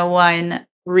Zoe 101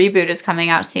 reboot is coming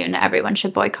out soon. Everyone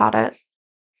should boycott it.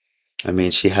 I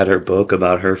mean, she had her book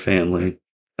about her family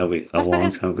a That's long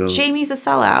because time ago. Jamie's a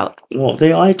sellout. Well,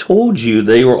 I told you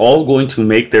they were all going to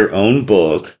make their own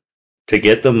book to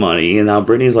get the money, and now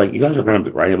Brittany's like, "You guys are going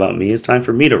to write about me. It's time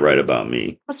for me to write about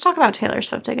me." Let's talk about Taylor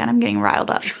Swift again. I'm getting riled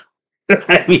up.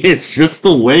 I mean, it's just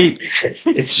the way.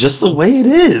 It's just the way it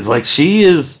is. Like, she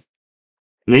is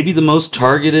maybe the most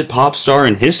targeted pop star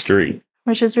in history,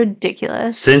 Which is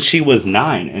ridiculous. since she was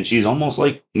 9, and she's almost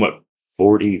like what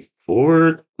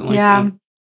 44. Yeah.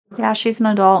 Yeah, she's an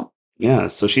adult. Yeah,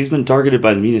 so she's been targeted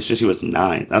by the media since she was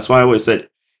 9. That's why I always said,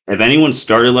 if anyone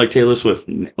started like Taylor Swift,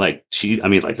 like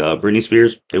Britney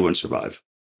Spears, they wouldn't survive.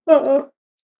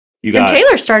 And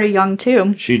Taylor started young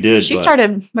too. She did. She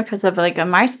started because of like a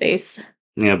MySpace.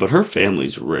 Yeah, but her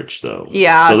family's rich though.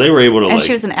 Yeah. So they were able to and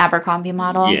she was an Abercrombie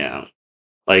model. Yeah.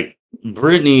 Like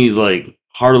Britney's like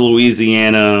heart of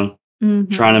Louisiana,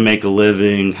 trying to make a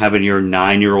living, having your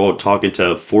 9-year-old talking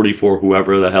to 44,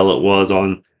 whoever the hell it was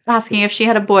on. Asking if she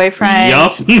had a boyfriend.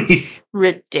 Yup.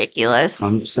 Ridiculous.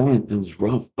 I'm just saying, it was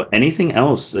rough. But anything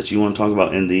else that you want to talk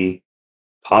about in the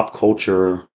pop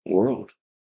culture world?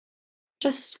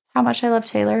 Just how much I love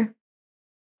Taylor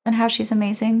and how she's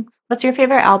amazing. What's your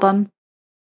favorite album?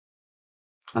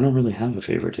 I don't really have a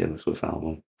favorite Taylor Swift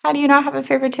album How do you not have a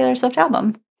favorite Taylor Swift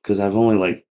album? because I've only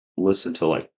like listened to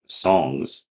like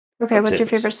songs Okay, of what's your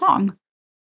Taylor's. favorite song?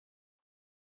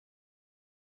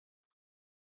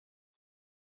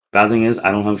 Bad thing is,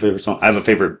 I don't have a favorite song. I have a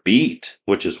favorite beat,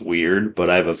 which is weird, but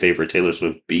I have a favorite Taylor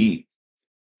Swift beat.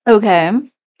 Okay.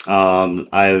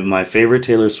 My favorite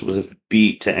Taylor Swift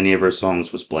beat to any of her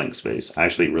songs was Blank Space. I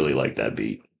actually really like that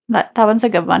beat. That one's a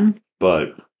good one.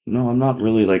 But no, I'm not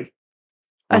really like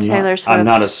A Taylor I'm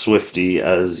not a Swift. Swiftie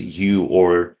as you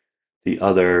or the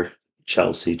other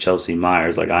Chelsea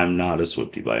Myers. Like I'm not a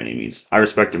Swiftie by any means. I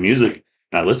respect the music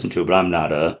and I listen to it, but I'm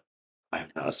not a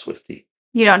Swiftie.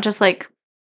 You don't just like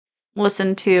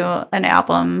listen to an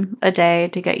album a day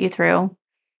to get you through.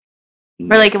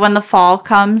 Or like when the fall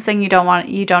comes and you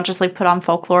don't just like put on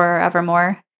Folklore or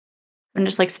Evermore and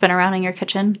just like spin around in your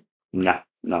kitchen. Nah,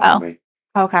 not Oh, for me.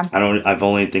 okay. I've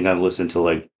only think I've listened to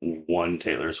like one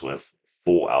Taylor Swift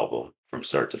full album from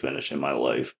start to finish in my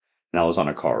life. And that was on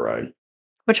a car ride.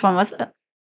 Which one was it?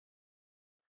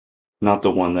 Not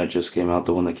the one that just came out,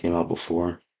 the one that came out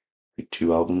before, like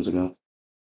 2 albums ago.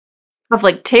 Of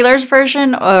like Taylor's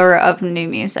version or of new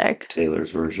music?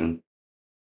 Taylor's version.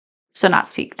 So not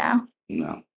Speak Now.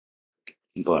 No.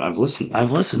 But I've listened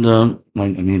to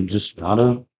like I mean just not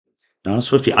a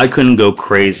Swiftie. I couldn't go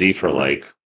crazy for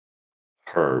like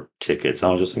her tickets.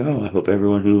 I was just like, oh, I hope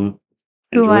everyone who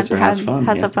Who enjoys her has fun.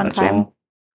 has Yeah, a fun that's time. all.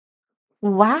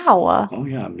 Wow. Oh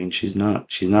yeah, I mean she's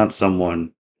not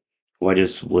someone who I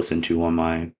just listen to on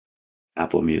my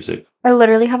Apple Music. I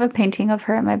literally have a painting of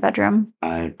her in my bedroom.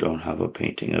 I don't have a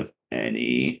painting of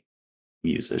any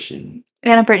musician.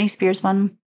 And a Britney Spears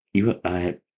one.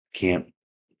 I can't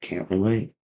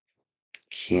relate.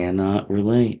 Cannot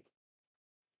relate.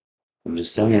 I'm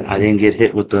just saying I didn't get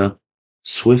hit with the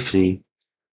Swiftie.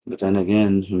 But then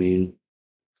again, I mean,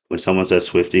 when someone says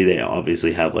Swiftie, they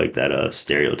obviously have like that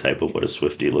stereotype of what a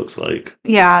Swiftie looks like.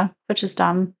 Yeah, which is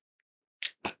dumb.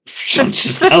 I'm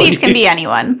just telling Swifties can you. be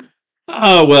anyone.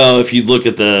 Oh well, if you look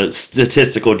at the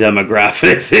statistical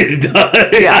demographics, it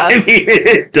does. Yeah. I mean,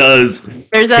 it does.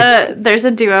 There's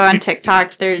a duo on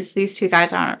TikTok. There's these two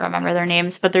guys, I don't remember their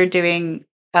names, but they're doing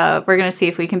we're gonna see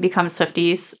if we can become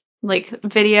Swifties like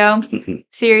video Mhm.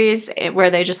 series where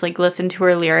they just like listen to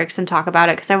her lyrics and talk about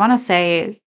it. Cause I wanna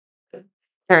say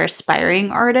they're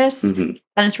aspiring artists Mhm.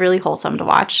 and it's really wholesome to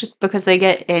watch because they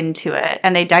get into it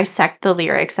and they dissect the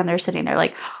lyrics and they're sitting there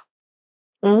like,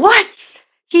 what?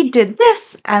 He did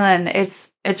this, and then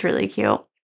it's really cute.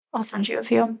 I'll send you a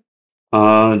few.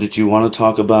 Did you want to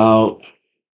talk about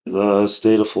the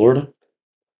state of Florida?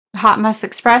 Hot Mess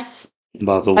Express,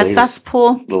 About the a latest,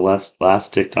 cesspool. the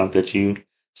last TikTok that you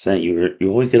sent? You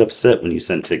always get upset when you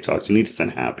send TikToks. You need to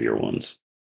send happier ones.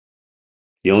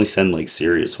 You only send like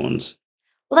serious ones.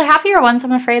 Well, the happier ones,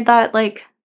 I'm afraid that like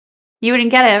you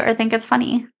wouldn't get it or think it's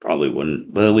funny. Probably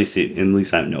wouldn't, but at least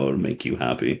I know it'll make you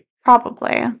happy.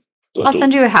 Probably. But I'll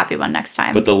send you a happy one next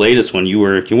time. But the latest one, you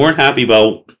weren't happy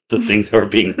about the things that were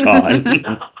being taught.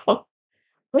 No.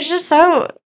 Which is so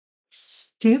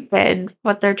stupid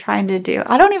what they're trying to do.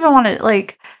 I don't even want to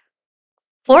like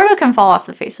Florida can fall off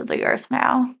the face of the earth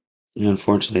now.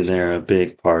 Unfortunately, they're a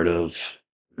big part of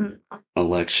Mm.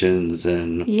 elections,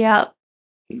 and Yep.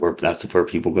 that's where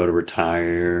people go to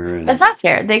retire. And, It's not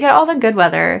fair. They get all the good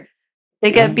weather.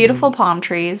 They get beautiful Mhm. palm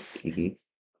trees. Mhm.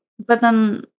 But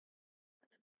then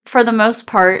for the most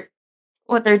part,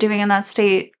 what they're doing in that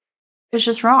state is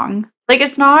just wrong. Like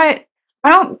it's not I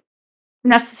don't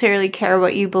necessarily care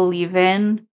what you believe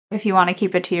in if you want to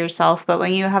keep it to yourself, but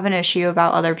when you have an issue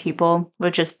about other people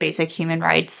with just basic human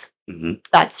rights, Mhm.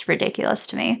 that's ridiculous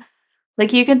to me.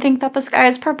 Like you can think that the sky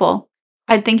is purple.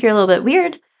 I'd think you're a little bit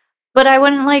weird, but I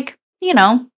wouldn't like,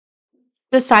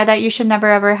 decide that you should never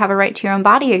ever have a right to your own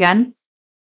body again.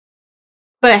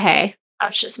 But hey,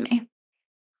 that's just me.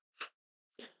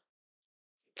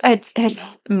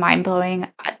 It's mind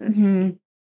blowing.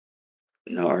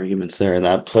 No arguments there.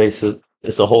 That place is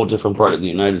a whole different part of the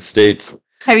United States.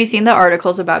 Have you seen the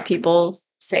articles about people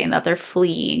saying that they're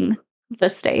fleeing the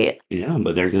state? Yeah,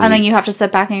 but they're gonna. And then you have to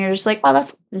sit back and you're just like, "Oh,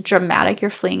 that's dramatic. You're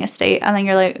fleeing a state." And then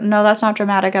you're like, "No, that's not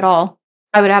dramatic at all.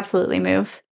 I would absolutely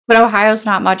move." But Ohio's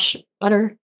not much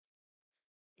better.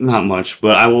 Not much,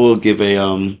 but I will give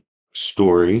a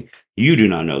story. You do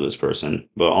not know this person,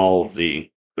 but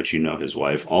you know his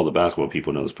wife. All the basketball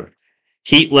people know this person.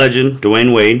 Heat legend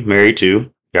Dwayne Wade, married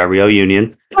to Gabrielle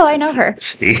Union. Oh, I know her.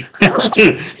 See,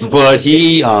 but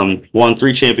he won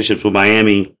 3 championships with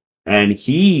Miami, and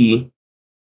he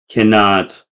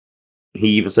cannot. He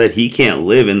even said he can't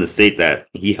live in the state that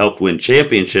he helped win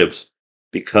championships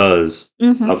because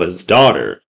Mhm. of his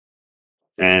daughter,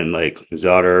 and like his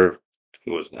daughter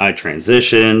I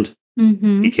transitioned.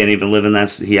 Mm-hmm. He can't even live in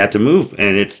that. He had to move,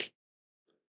 and it's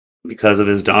because of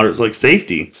his daughter's like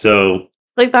safety. So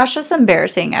Like, that's just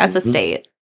embarrassing as a Mhm. state.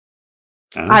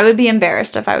 I I would be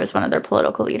embarrassed if I was one of their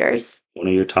political leaders one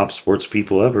of your top sports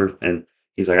people ever, and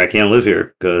he's like, I can't live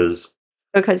here because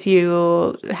because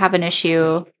you have an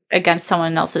issue against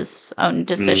someone else's own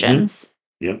decisions.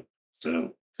 Yep.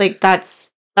 So Like,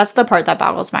 that's the part that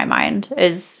boggles my mind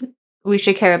is we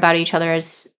should care about each other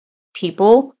as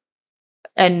people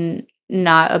and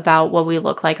not about what we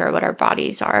look like or what our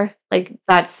bodies are. Like,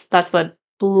 that's what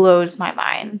blows my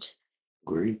mind.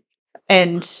 agree.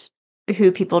 And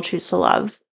who people choose to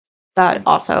love. That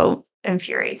also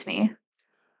infuriates me.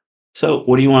 So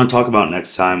what do you want to talk about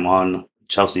next time on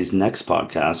Chelsea's next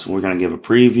podcast? We're gonna give a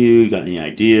preview. You got any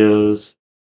ideas?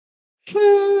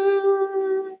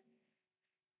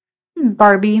 Hmm,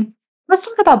 Barbie. Let's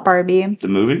talk about Barbie. The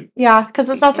movie? Yeah, because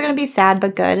it's also going to be sad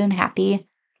but good and happy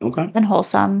Okay. and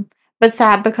wholesome. But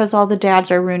sad because all the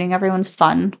dads are ruining everyone's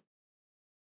fun.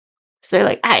 So they're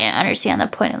like, I didn't understand the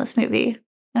point of this movie.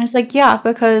 And it's like, yeah,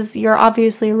 because you're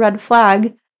obviously a red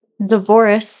flag.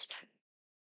 Divorce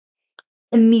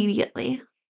immediately.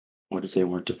 What if they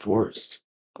weren't divorced?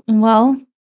 Well,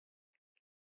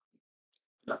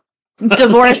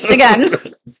 divorced again.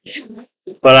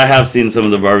 But I have seen some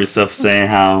of the Barbie stuff saying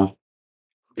how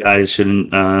guys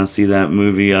shouldn't see that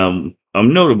movie. A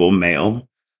notable male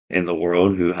in the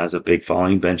world who has a big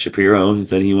following, Ben Shapiro, he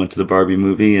said he went to the Barbie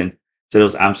movie and said it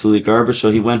was absolutely garbage.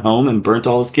 So he went home and burnt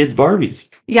all his kids' Barbies.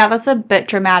 Yeah, that's a bit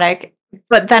dramatic.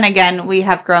 But then again, we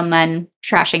have grown men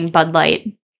trashing Bud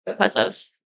Light because of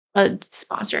a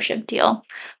sponsorship deal.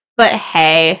 But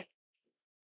hey,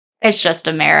 it's just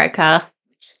America.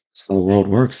 That's how the world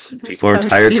works. It's People are so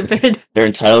tired. stupid. They're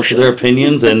entitled to their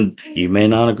opinions, and you may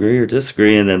not agree or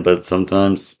disagree. And then, but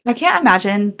sometimes, I can't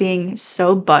imagine being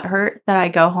so butthurt that I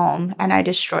go home and I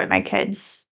destroy my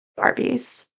kids'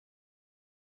 Barbies.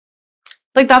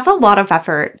 Like, that's a lot of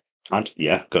effort. not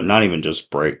even just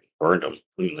burned them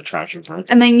in the trash and burn.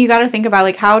 And then you got to think about,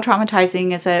 like, how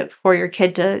traumatizing is it for your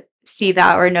kid to see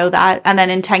that or know that? And then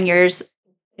in 10 years,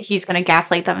 he's going to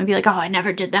gaslight them and be like, oh, I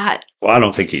never did that. Well, I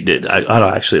don't think he did.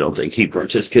 Actually don't think he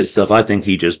burnt his kids' stuff. I think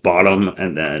he just bought them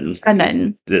and then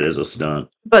did it as a stunt.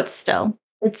 But still,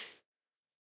 it's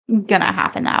going to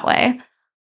happen that way.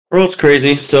 World's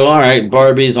crazy. So, all right,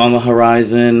 Barbie's on the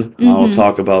horizon. I'll Mhm.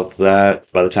 talk about that.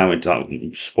 By the time we talk,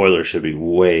 spoilers should be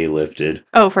way lifted.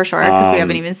 Oh, for sure, because we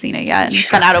haven't Um, even seen it yet. And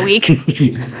it's been out a week.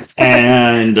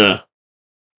 And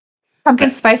Pumpkin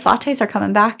spice lattes are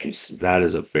coming back. that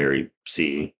is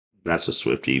that's a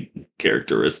Swiftie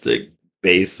characteristic.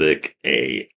 Basic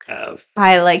AF.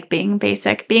 I like being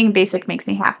basic. Being basic makes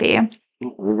me happy.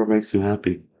 Whatever makes you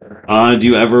happy. Do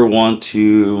you ever want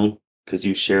to, because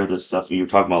you share this stuff, and you're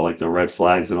talking about like the red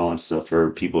flags and all that stuff for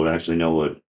people to actually know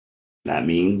what that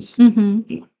means? Hmm.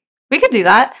 We could do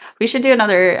that. We should do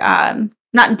another,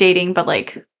 not dating, but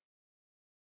like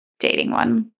dating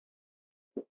one.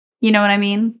 You know what I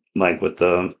mean? Like with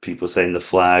the people saying the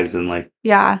flags and like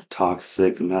Yeah,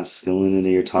 toxic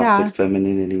masculinity or toxic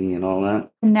femininity and all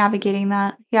that. navigating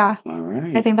that. Yeah, All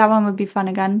right. I think that one would be fun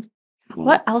again. Well,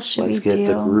 What else should we let's get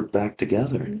the do? group back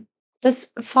together.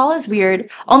 This fall is weird.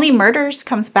 Only Murders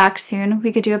comes back soon.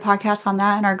 We could do a podcast on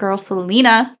that. And our girl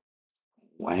Selena.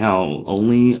 Wow,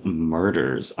 only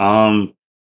murders.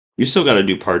 You still got to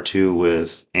do part 2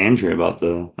 with Andrea about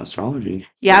the astrology.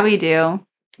 Yeah, we do.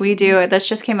 We do. This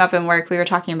just came up in work. We were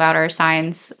talking about our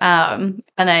signs. And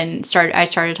then I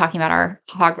started talking about our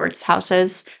Hogwarts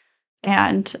houses.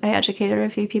 And I educated a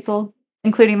few people,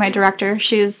 including my director.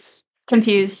 She's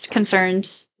confused, concerned.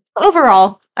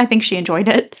 Overall, I think she enjoyed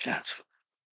it.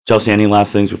 Chelsea, any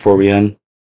last things before we end?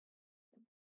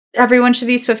 Everyone should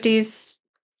be Swifties.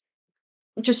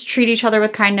 Just treat each other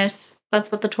with kindness.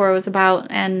 That's what the tour was about.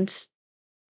 And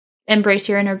embrace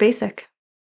your inner basic.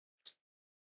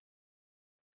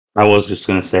 I was just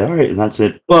going to say, all right, and that's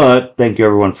it. But thank you,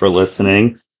 everyone, for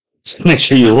listening. So make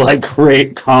sure you like,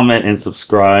 rate, comment, and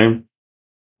subscribe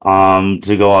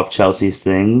to go off Chelsea's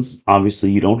things.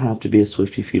 Obviously, you don't have to be a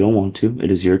Swiftie if you don't want to. It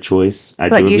is your choice.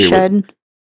 But you should.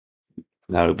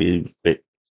 That would be a bit...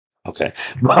 Okay.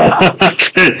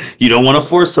 You don't want to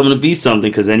force someone to be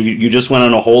something because then you just went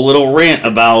on a whole little rant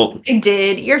about... I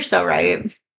did. You're so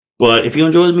right. But if you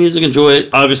enjoy the music, enjoy it.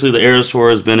 Obviously, the Eras Tour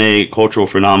has been a cultural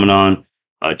phenomenon.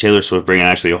 Taylor Swift bringing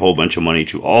actually a whole bunch of money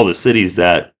to all the cities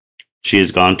that she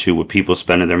has gone to with people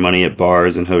spending their money at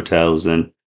bars and hotels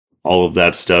and all of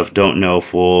that stuff. Don't know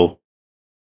if we'll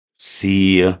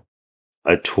see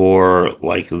a tour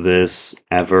like this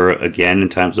ever again in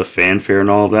terms of fanfare and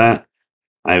all that.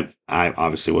 I I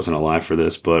obviously wasn't alive for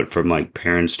this, but from like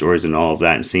parents' stories and all of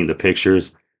that and seeing the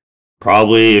pictures,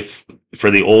 probably if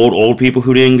for the old people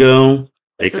who didn't go,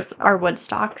 This like is our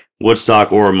Woodstock.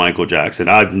 Woodstock or Michael Jackson.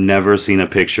 I've never seen a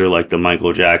picture like the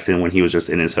Michael Jackson when he was just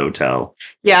in his hotel.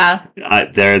 Yeah.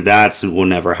 That will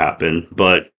never happen.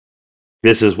 But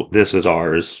this is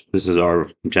ours. This is our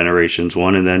generation's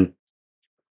one. And then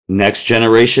next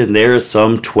generation, there is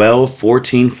some 12,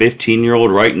 14,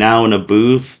 15-year-old right now in a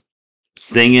booth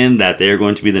singing that they're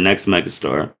going to be the next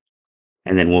megastar.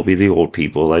 And then we'll be the old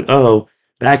people like, oh,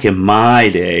 back in my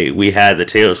day, we had the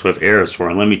Taylor Swift Eras Tour,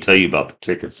 and let me tell you about the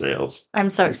ticket sales. I'm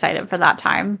so excited for that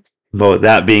time. But with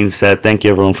that being said, thank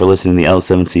you everyone for listening to the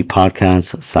L7C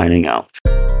podcast. Signing out.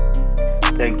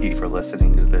 Thank you for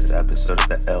listening to this episode of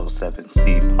the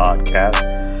L7C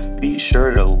podcast. Be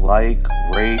sure to like,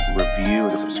 rate, review,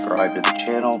 and subscribe to the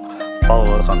channel.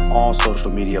 Follow us on all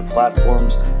social media platforms,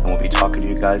 and we'll be talking to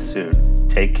you guys soon.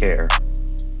 Take care.